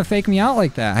how are you going to fake me out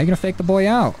like that? How are you going to fake the boy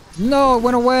out? No, it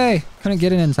went away. Couldn't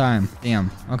get it in time.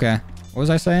 Damn. Okay. What was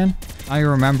I saying? I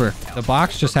remember. The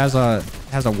box just has a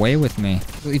way with me.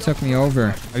 He took me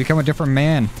over. I become a different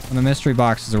man when the mystery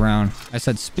box is around. I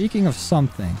said, speaking of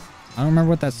something. I don't remember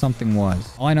what that something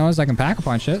was. All I know is I can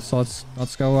pack-a-punch it, so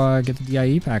let's go get the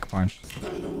DIE pack-a-punch.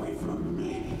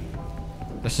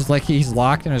 It's just like he's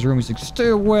locked in his room. He's like, stay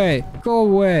away. Go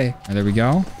away. All right, there we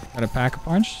go. Got a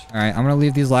pack-a-punch. All right, I'm going to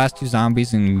leave these last 2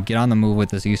 zombies and get on the move with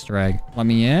this Easter egg. Let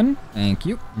me in. Thank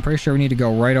you. I'm pretty sure we need to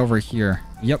go right over here.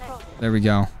 Yep. There we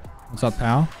go. What's up,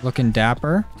 pal? Looking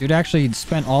dapper. Dude actually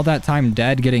spent all that time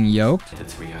dead getting yoked.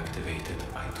 It's reactivated.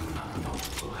 I do not know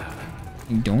what will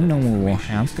happen. You don't know what will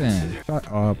happen. Shut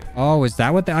up. Oh, is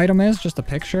that what the item is? Just a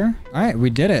picture? All right, we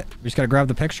did it. We just got to grab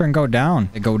the picture and go down.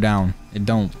 It go down. It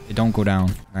don't go down.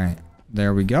 All right.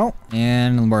 There we go.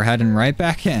 And we're heading right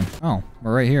back in. Oh,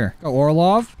 we're right here. Go,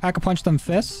 Orlov. Pack-a-punch them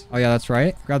fists. Oh, yeah, that's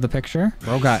right. Grab the picture.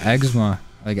 Bro got eczema,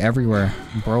 like, everywhere.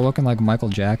 Bro looking like Michael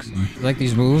Jackson. You like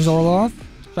these moves, Orlov?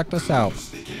 Check this out.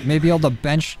 Maybe able to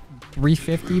bench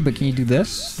 350, but can you do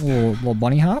this? Little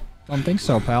bunny hop? Don't think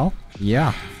so, pal.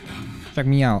 Yeah. Check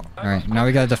me out. All right, now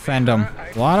we gotta defend them.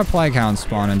 A lot of plague hounds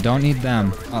spawning. Don't need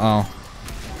them. Uh-oh.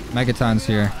 Megaton's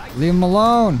here. Leave them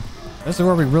alone. This is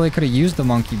where we really could have used the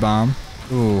monkey bomb.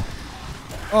 Ooh.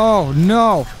 Oh,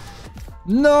 no.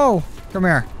 No. Come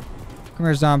here. Come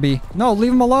here, zombie. No,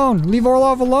 leave him alone. Leave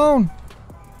Orlov alone.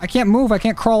 I can't move. I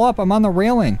can't crawl up. I'm on the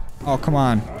railing. Oh, come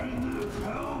on.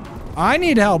 I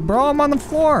need help, bro. I'm on the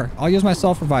floor. I'll use my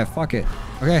self-revive. Fuck it.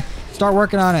 Okay. Start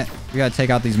working on it. We gotta take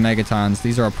out these megatons.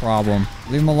 These are a problem.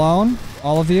 Leave them alone.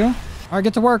 All of you. All right,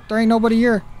 get to work. There ain't nobody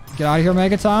here. Get out of here,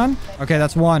 megaton. Okay,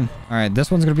 that's one. All right,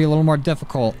 this one's gonna be a little more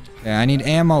difficult. Okay, I need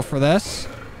ammo for this.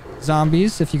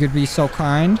 Zombies, if you could be so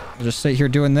kind. I'll just sit here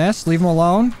doing this. Leave him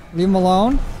alone. Leave him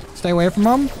alone. Stay away from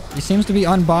him. He seems to be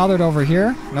unbothered over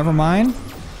here. Never mind.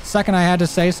 Second I had to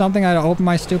say something, I had to open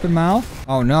my stupid mouth.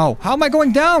 Oh, no. How am I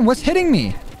going down? What's hitting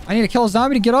me? I need to kill a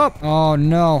zombie to get up. Oh,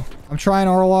 no. I'm trying,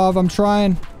 Orlov. I'm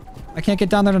trying. I can't get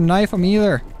down there to knife him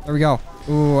either. There we go.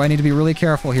 Ooh, I need to be really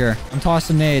careful here. I'm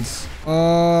tossing nades.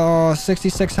 Oh,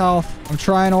 66 health. I'm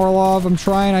trying, Orlov. I'm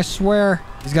trying, I swear.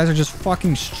 These guys are just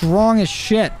fucking strong as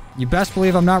shit. You best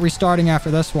believe I'm not restarting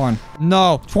after this one.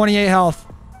 No, 28 health.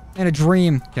 In a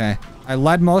dream. Okay. I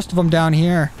led most of them down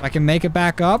here. I can make it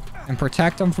back up and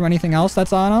protect them from anything else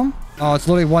that's on them. Oh, it's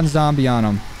literally one zombie on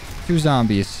them. 2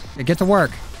 zombies. Okay, get to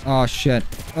work. Oh, shit.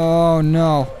 Oh,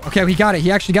 no. Okay, he got it.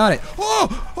 He actually got it.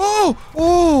 Oh! Oh!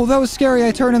 Oh! That was scary.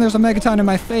 I turned and there's a megaton in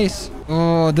my face.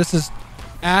 Oh, this is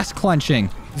ass clenching.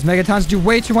 These megatons do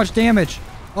way too much damage.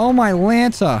 Oh, my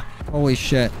Lanta. Holy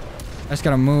shit. I just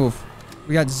gotta move.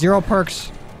 We got 0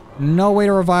 perks. No way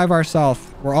to revive ourselves.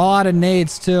 We're all out of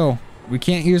nades, too. We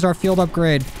can't use our field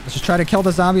upgrade. Let's just try to kill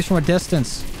the zombies from a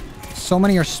distance. So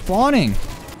many are spawning.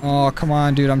 Oh, come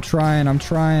on, dude. I'm trying. I'm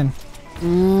trying.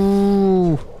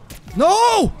 Ooh.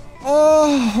 No!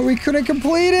 Oh, we couldn't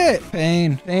complete it.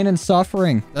 Pain. Pain and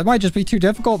suffering. That might just be too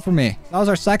difficult for me. That was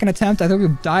our second attempt. I think we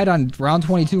died on round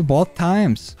 22 both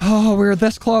times. Oh, we were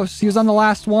this close. He was on the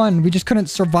last one. We just couldn't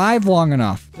survive long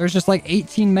enough. There's just like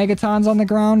 18 megatons on the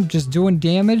ground just doing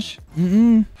damage.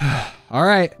 All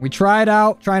right, we tried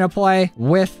out trying to play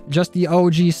with just the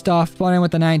OG stuff, playing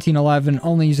with the 1911,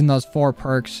 only using those 4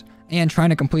 perks, and trying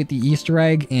to complete the Easter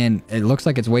egg, and it looks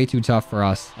like it's way too tough for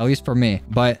us, at least for me.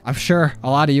 But I'm sure a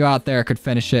lot of you out there could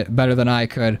finish it better than I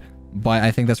could, but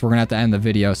I think that's where we're gonna have to end the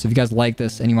video. So if you guys like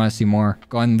this and you want to see more,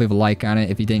 go ahead and leave a like on it.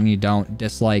 If you didn't, you don't.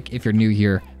 Dislike. If you're new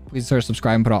here, please consider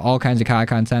subscribing and put out all kinds of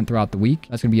content throughout the week.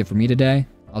 That's gonna be it for me today.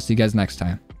 I'll see you guys next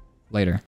time. Later.